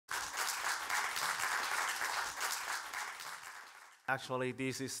Actually,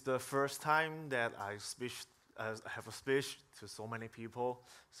 this is the first time that have a speech to so many people,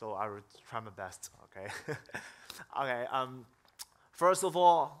 so I will try my best, okay? Okay, first of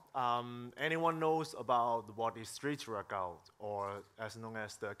all, anyone knows about what is street workout, or as known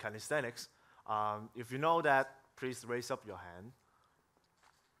as the calisthenics? If you know that, please raise up your hand.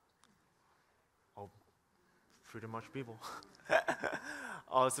 Oh, pretty much people.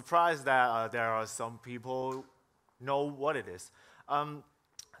 I was surprised that there are some people know what it is.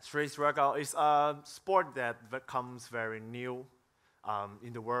 Street workout is a sport that becomes very new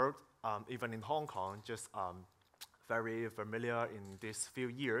in the world, even in Hong Kong, just very familiar in these few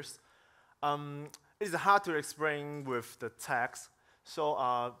years. It's hard to explain with the text, so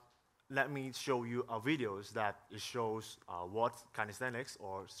let me show you videos that it shows what calisthenics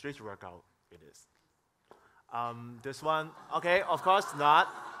or street workout it is. This one, okay, of course not.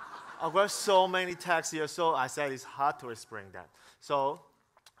 I've got so many texts here, so I said it's hard to explain that. So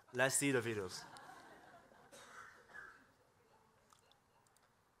let's see the videos.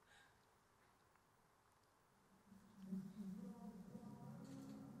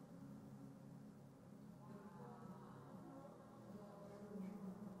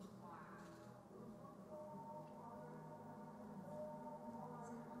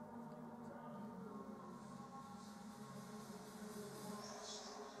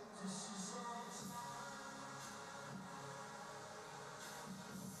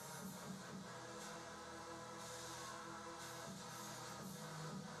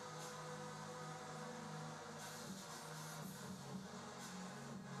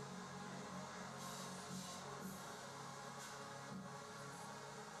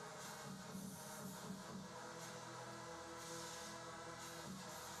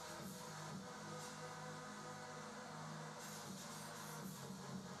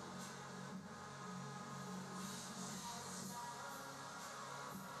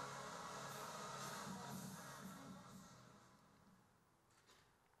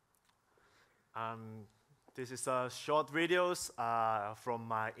 This is short videos from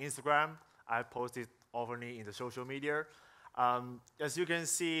my Instagram. I post it often in the social media. As you can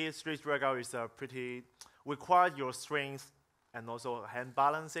see, street workout is require your strength and also hand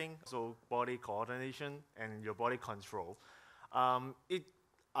balancing, so body coordination and your body control. Don't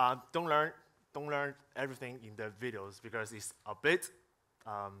learn everything in the videos because it's a bit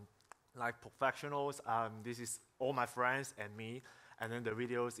like professionals. This is all my friends and me, and then the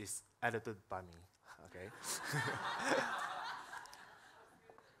videos is edited by me, okay?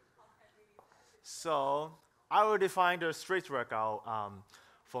 So I will define the street workout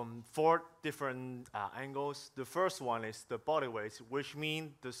from 4 different angles. The first one is the body weight, which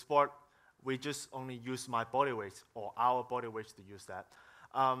means the sport, we just only use my body weight or our body weight to use that.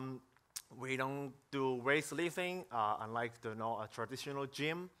 We don't do weightlifting, unlike a traditional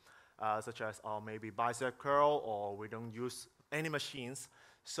gym, such as maybe bicep curl, or we don't use any machines.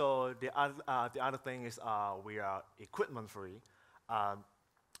 So the other thing is we are equipment free.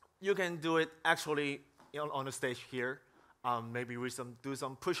 You can do it actually on the stage here. Maybe we do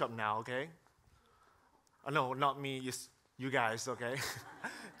some push-up now, okay? No, not me, it's you guys, okay?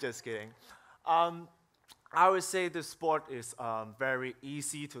 Just kidding. I would say the sport is very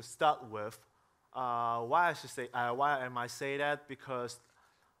easy to start with. Why am I say that? Because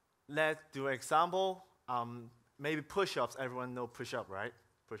let's do an example. Maybe push-ups, everyone know push-up, right?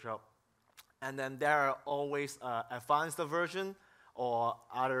 Push-up. And then there are always advanced version or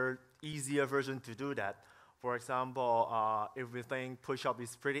other easier version to do that. For example, if we think push-up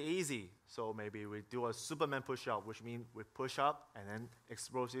is pretty easy, so maybe we do a Superman push-up, which means we push up and then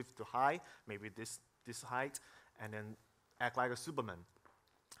explosive to high, maybe this height, and then act like a Superman.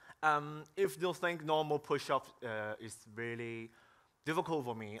 If you think normal push-up is really difficult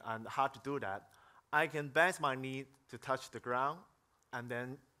for me and hard to do that, I can bend my knee to touch the ground and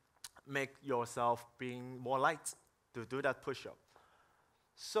then make yourself being more light to do that push-up.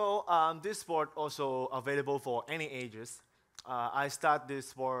 So this sport also available for any ages. I start this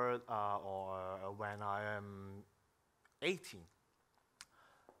sport when I am 18.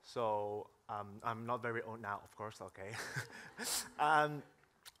 So I'm not very old now, of course, okay.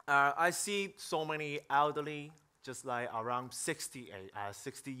 I see so many elderly, just like around 60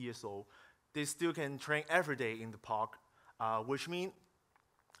 years old, they still can train every day in the park, which mean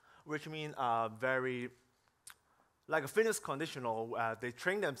very like a fitness conditioner. They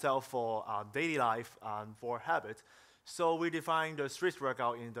train themselves for daily life and for habit. So we define the street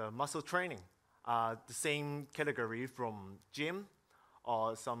workout in the muscle training, the same category from gym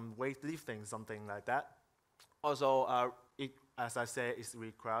or some weightlifting, something like that. Also, as I said,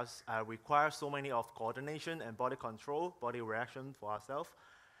 requires so many of coordination and body control, body reaction for ourselves.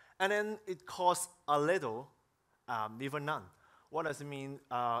 And then it costs a little, even none. What does it mean?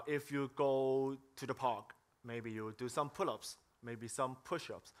 If you go to the park, maybe you do some pull-ups, maybe some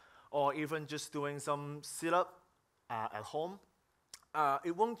push-ups, or even just doing some sit-up at home,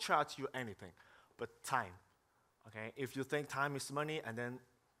 it won't charge you anything, but time. Okay, if you think time is money, and then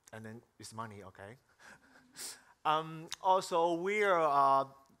it's money. Okay. Also, we are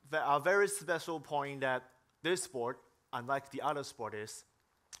a very special point that this sport, unlike the other sport, is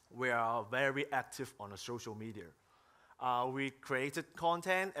we are very active on the social media. We created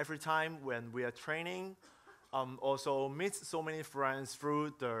content every time when we are training. Also meet so many friends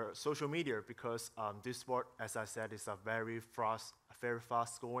through the social media because this sport, as I said, is a very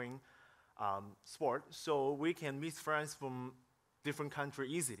fast-going sport. So we can meet friends from different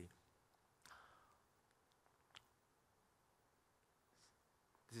countries easily.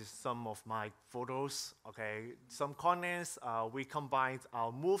 This is some of my photos. Okay, some contents. We combined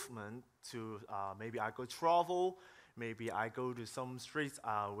our movement to maybe I go travel, maybe I go to some streets.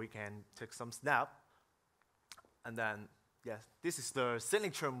 We can take some snap. And then, yes, this is the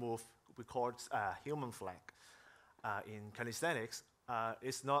signature move we call human flag in calisthenics.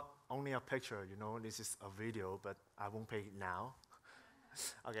 It's not only a picture, this is a video, but I won't play it now.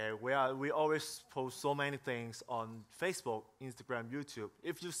 Okay, we always post so many things on Facebook, Instagram, YouTube.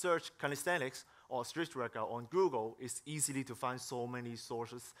 If you search calisthenics or street workout on Google, it's easily to find so many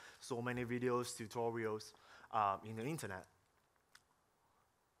sources, so many videos, tutorials in the internet.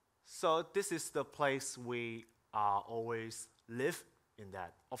 So this is the place we always live in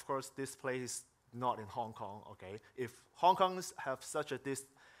that. Of course, this place is not in Hong Kong, okay? If Hong Kongs have this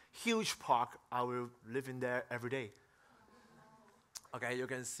huge park, I will live in there every day. Okay, you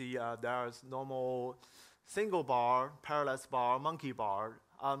can see there's normal single bar, parallax bar, monkey bar,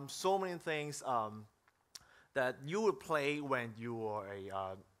 so many things that you would play when you are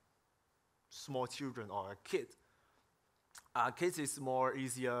a small children or a kid. Kids is more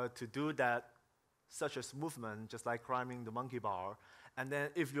easier to do that, such as movement, just like climbing the monkey bar. And then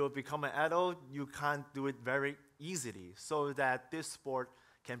if you become an adult, you can't do it very easily, so that this sport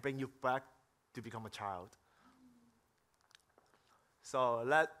can bring you back to become a child. So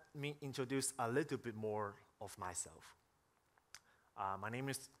let me introduce a little bit more of myself. My name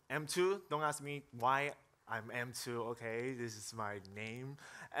is M2. Don't ask me why I'm M2, okay? This is my name.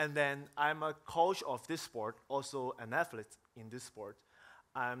 And then I'm a coach of this sport, also an athlete in this sport.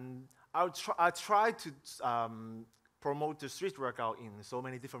 I try to promote the street workout in so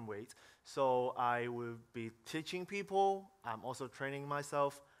many different ways. So I will be teaching people. I'm also training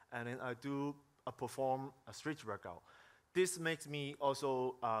myself, and then I perform a street workout. This makes me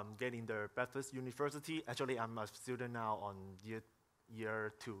also get in the Baptist University. Actually, I'm a student now on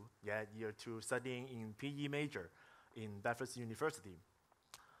year two. Yeah, year two, studying in PE major in Baptist University.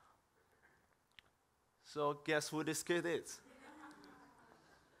 So guess who this kid is?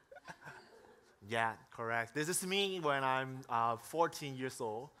 Yeah, correct. This is me when I'm 14 years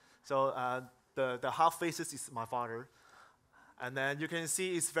old. So the half faces is my father. And then you can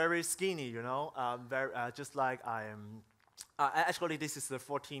see it's very skinny, just like I am. Actually, this is the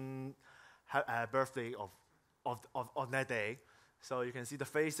 14th birthday of that day. So you can see the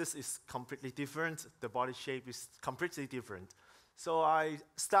faces is completely different. The body shape is completely different. So I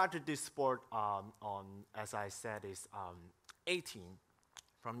started this sport as I said, is 18.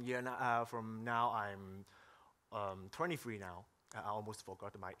 From now, I'm 23 now. I almost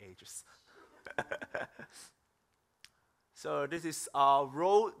forgot my ages. So this is a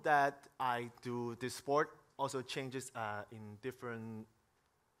role that I do this sport. Also changes in different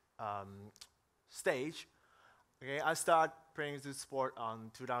stage. Okay, I started playing this sport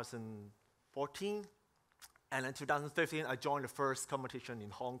on 2014. And in 2015, I joined the first competition in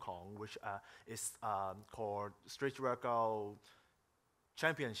Hong Kong, which is called Street Workout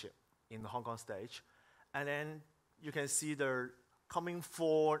Championship in the Hong Kong stage. And then you can see the coming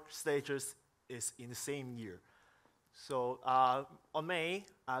 4 stages is in the same year. So on May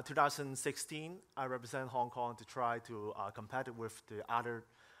 2016, I represent Hong Kong to try to compete with the other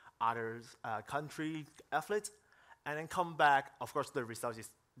country athletes, and then come back. Of course, the result is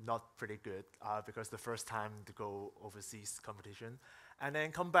not pretty good because the first time to go overseas competition. And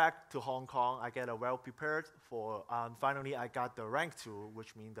then come back to Hong Kong, I get well prepared for, finally I got the rank 2,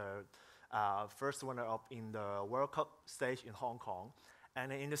 which means the first runner-up in the World Cup stage in Hong Kong.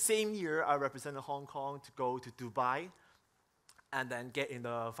 And in the same year, I represented Hong Kong to go to Dubai and then get in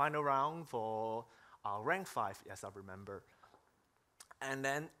the final round for rank 5, yes, I remember. And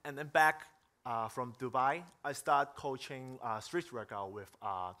then back from Dubai. I start coaching street workout with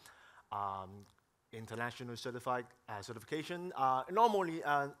um, international certified certification. Normally,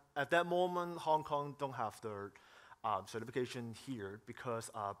 at that moment, Hong Kong don't have the certification here because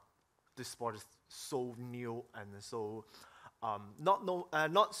this sport is so new and so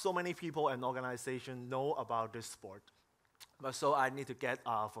not so many people and organizations know about this sport. But so I need to get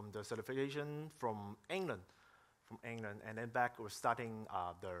from the certification from England, and then back we're starting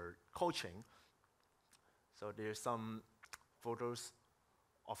the coaching. So there's some photos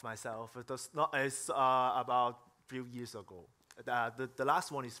of myself. It's about few years ago. The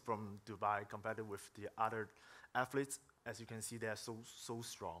last one is from Dubai compared with the other athletes. As you can see, they're so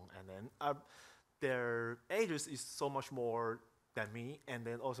strong, and then their ages is so much more than me, and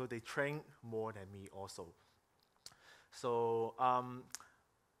then also they train more than me also. So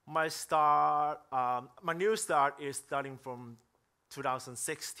my new start is starting from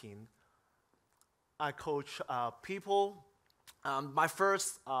 2016. I coach people. My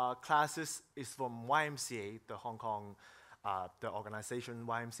first classes is from YMCA, the Hong Kong, the organization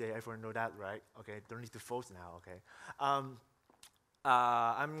YMCA. Everyone know that, right? Okay, don't need to vote now. Okay.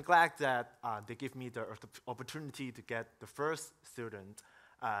 I'm glad that they give me the opportunity to get the first student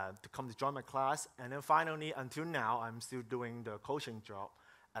to come to join my class, and then finally, until now, I'm still doing the coaching job,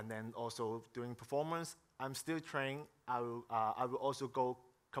 and then also doing performance. I'm still training. I will also go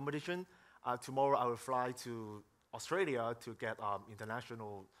competition. Tomorrow, I will fly to Australia to get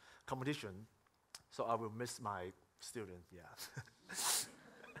international competition. So I will miss my student. Yeah.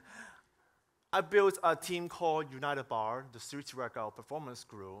 I built a team called United Bar, the street workout performance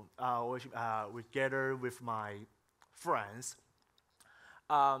crew, which we gather with my friends.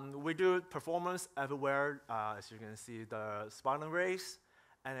 We do performance everywhere, as you can see, the Spartan race,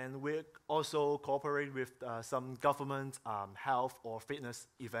 and then we also cooperate with some government health or fitness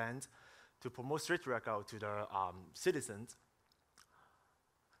event to promote street workout to the citizens.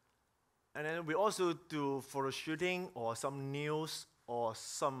 And then we also do photo shooting or some news or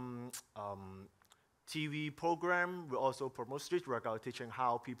some TV program. We also promote street workout, teaching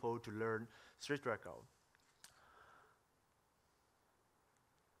how people to learn street workout.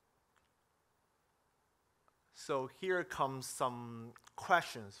 So here comes some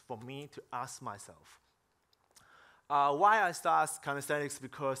questions for me to ask myself. Why I start calisthenics?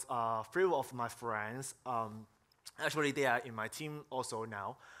 Because few of my friends, actually they are in my team also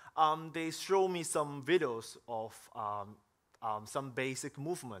now, they show me some videos of some basic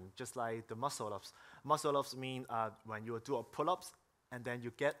movement, just like the muscle ups. Muscle ups mean when you do a pull-ups and then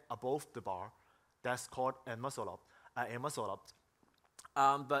you get above the bar, that's called a muscle up.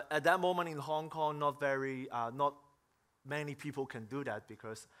 But at that moment in Hong Kong, not many people can do that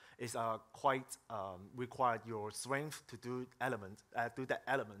because it's quite required your strength to do that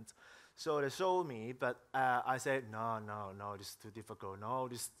element. So they showed me, but I said, no, this is too difficult. No,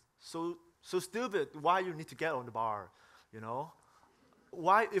 this is so stupid. Why you need to get on the bar, you know?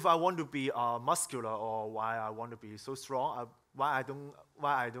 Why, if I want to be muscular or why I want to be so strong, why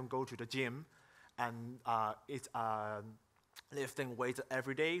I don't go to the gym and it's lifting weights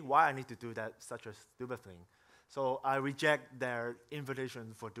every day? Why I need to do that, such a stupid thing? So I reject their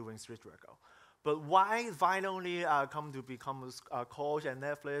invitation for doing street workout. But why finally come to become a coach and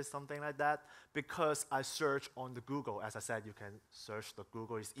Netflix, something like that? Because I search on the Google. As I said, you can search the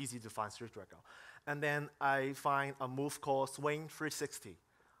Google. It's easy to find street workout. And then I find a move called Swing 360.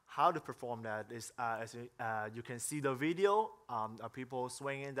 How to perform that is, as you can see the video, people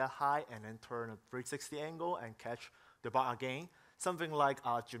swinging that high and then turn a 360 angle and catch the bar again, something like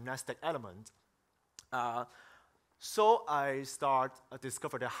a gymnastic element. So I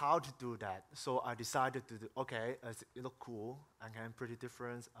discovered how to do that. So I decided to do, okay, it look cool and pretty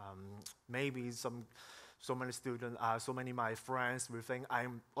different. Maybe so many students, so many of my friends will think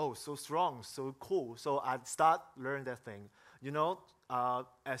I'm, so strong, so cool. So I start learn that thing. You know,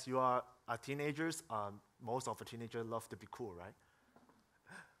 as you are teenagers, most of the teenagers love to be cool, right?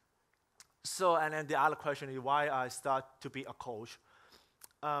 So, and then the other question is why I start to be a coach.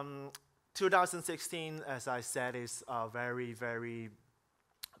 2016, as I said, is a very, very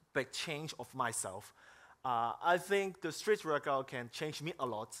big change of myself. I think the street workout can change me a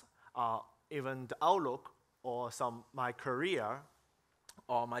lot, even the outlook or my career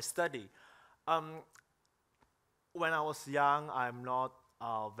or my study. When I was young, I'm not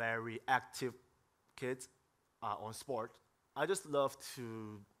a very active kid on sport. I just love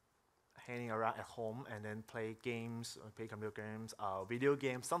to hanging around at home and then play games, play computer games, video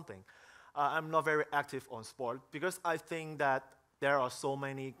games, something. I'm not very active on sport because I think that there are so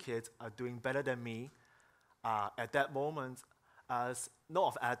many kids doing better than me at that moment.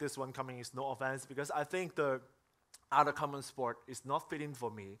 this one coming is no offense because I think the other common sport is not fitting for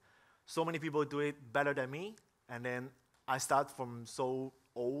me. So many people do it better than me, and then I start from so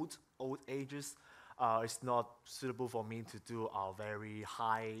old ages. It's not suitable for me to do a very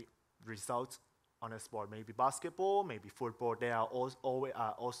high result on a sport. Maybe basketball, maybe football. They are all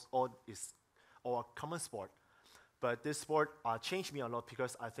a common sport. But this sport changed me a lot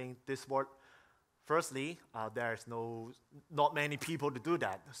because I think this sport, firstly, there's not many people to do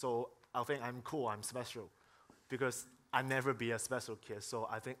that. So I think I'm cool, I'm special, because I never be a special kid. So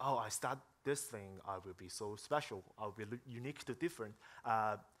I think, oh, I start this thing, I will be so special. I will be unique to different,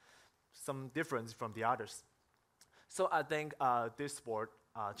 some difference from the others. So I think this sport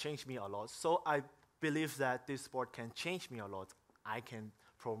changed me a lot. So I believe that this sport can change me a lot. I can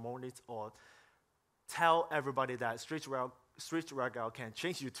promote it or tell everybody that street workout can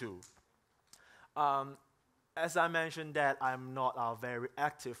change you too. As I mentioned that I'm not very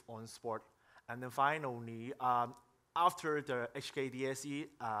active on sport. And then finally, after the HKDSE,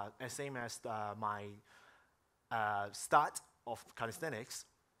 same as my start of calisthenics,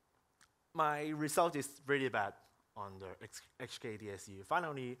 my result is really bad on the HKDSE.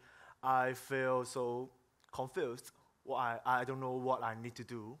 Finally, I feel so confused. I don't know what I need to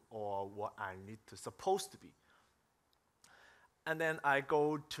do or what I need to supposed to be. And then I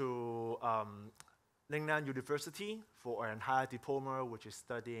go to Ningnan University for an higher diploma, which is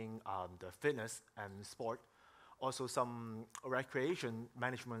studying the fitness and sport, also some recreation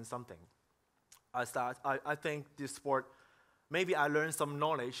management something. I think this sport, maybe I learn some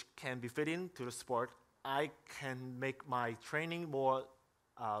knowledge can be fit into the sport. I can make my training more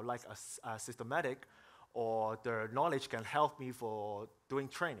like a systematic, or the knowledge can help me for doing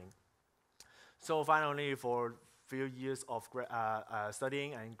training. So finally, for few years of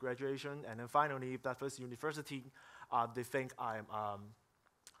studying and graduation, and then finally, that first university, they think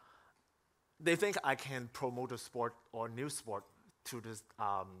I can promote a sport or new sport to this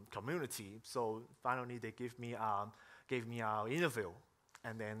community. So finally, they gave me an interview,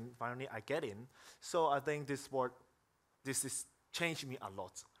 and then finally I get in. So I think this is changed me a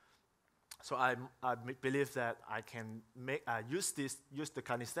lot. So I believe that I can use the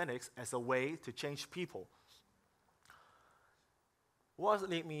calisthenics as a way to change people. What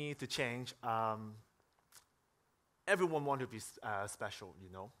led me to change? Everyone wants to be special, you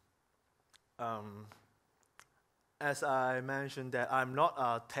know. As I mentioned, that I'm not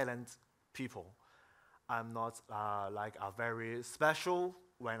a talent people. I'm not like a very special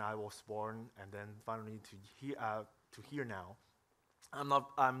when I was born, and then finally to here now. I'm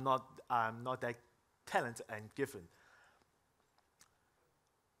not that talented and given.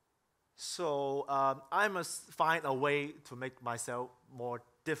 So I must find a way to make myself more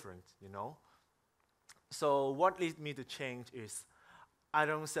different, you know. So what leads me to change is I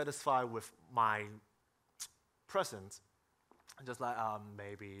don't satisfy with my present. Just like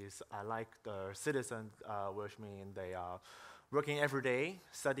maybe I like the citizens, which mean they are working every day,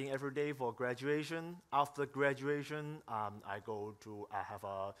 studying every day for graduation. After graduation, I go to have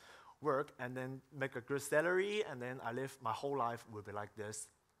a work and then make a good salary, and then I live my whole life will be like this.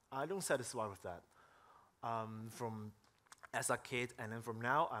 I don't satisfy with that. From as a kid, and then from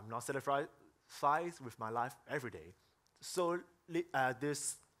now, I'm not satisfied with my life every day. So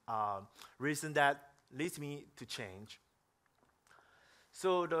this reason that leads me to change.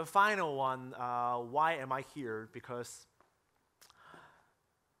 So the final one, why am I here? Because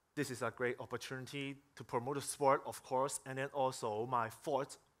this is a great opportunity to promote the sport, of course, and then also my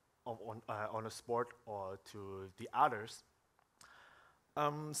thoughts on the sport or to the others.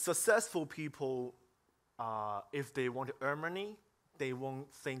 Successful people, if they want to earn money, they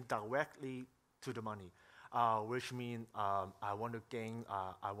won't think directly to the money, which means I want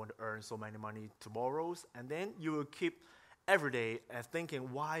to earn so many money tomorrows, and then you will keep every day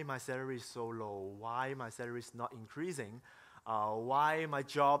thinking why my salary is so low, why my salary is not increasing, why my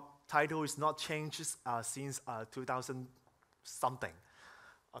job title is not changed since 2000 something.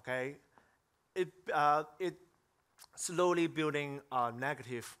 Okay, it slowly building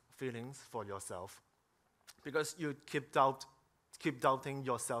negative feelings for yourself, because you keep doubting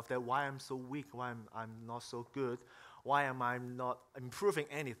yourself that why I'm so weak, why I'm not so good, why am I not improving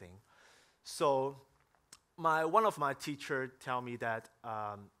anything. So one of my teachers tell me that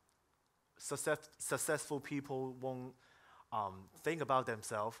successful people won't think about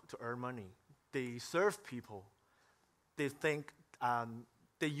themselves to earn money. They serve people. They think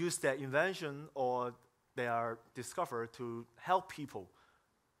they use their invention or they are discovered to help people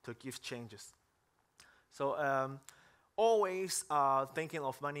to give changes. So always thinking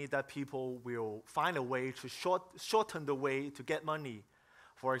of money that people will find a way to shorten the way to get money.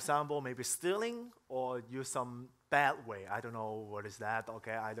 For example, maybe stealing or use some bad way. I don't know what is that.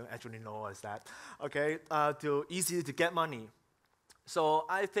 Okay, I don't actually know what is that. Okay, to easy to get money. So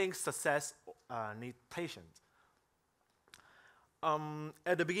I think success needs patience.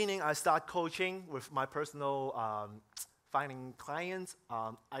 At the beginning, I start coaching with my personal finding clients.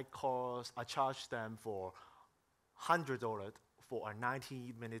 I charge them for $100 for a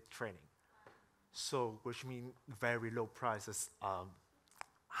 90-minute training. So, which means very low prices.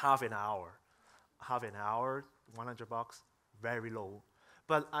 Half an hour, 100 bucks, very low.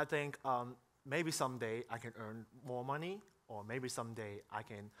 But I think maybe someday I can earn more money, or maybe someday I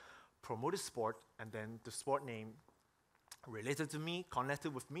can promote a sport, and then the sport name related to me,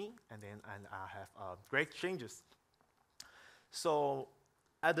 connected with me, and then I have great changes. So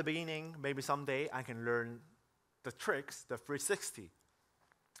at the beginning, maybe someday I can learn the tricks, the 360.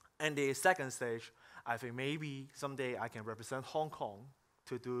 And the second stage, I think maybe someday I can represent Hong Kong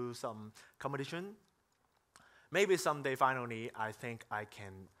to do some competition. Maybe someday, finally, I think I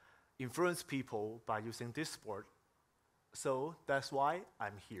can influence people by using this sport. So that's why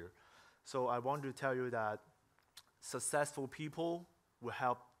I'm here. So I want to tell you that successful people will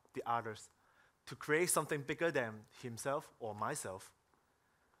help the others to create something bigger than himself or myself,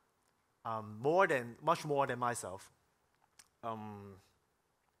 much more than myself. I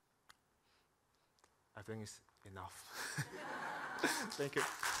think it's enough. Thank you.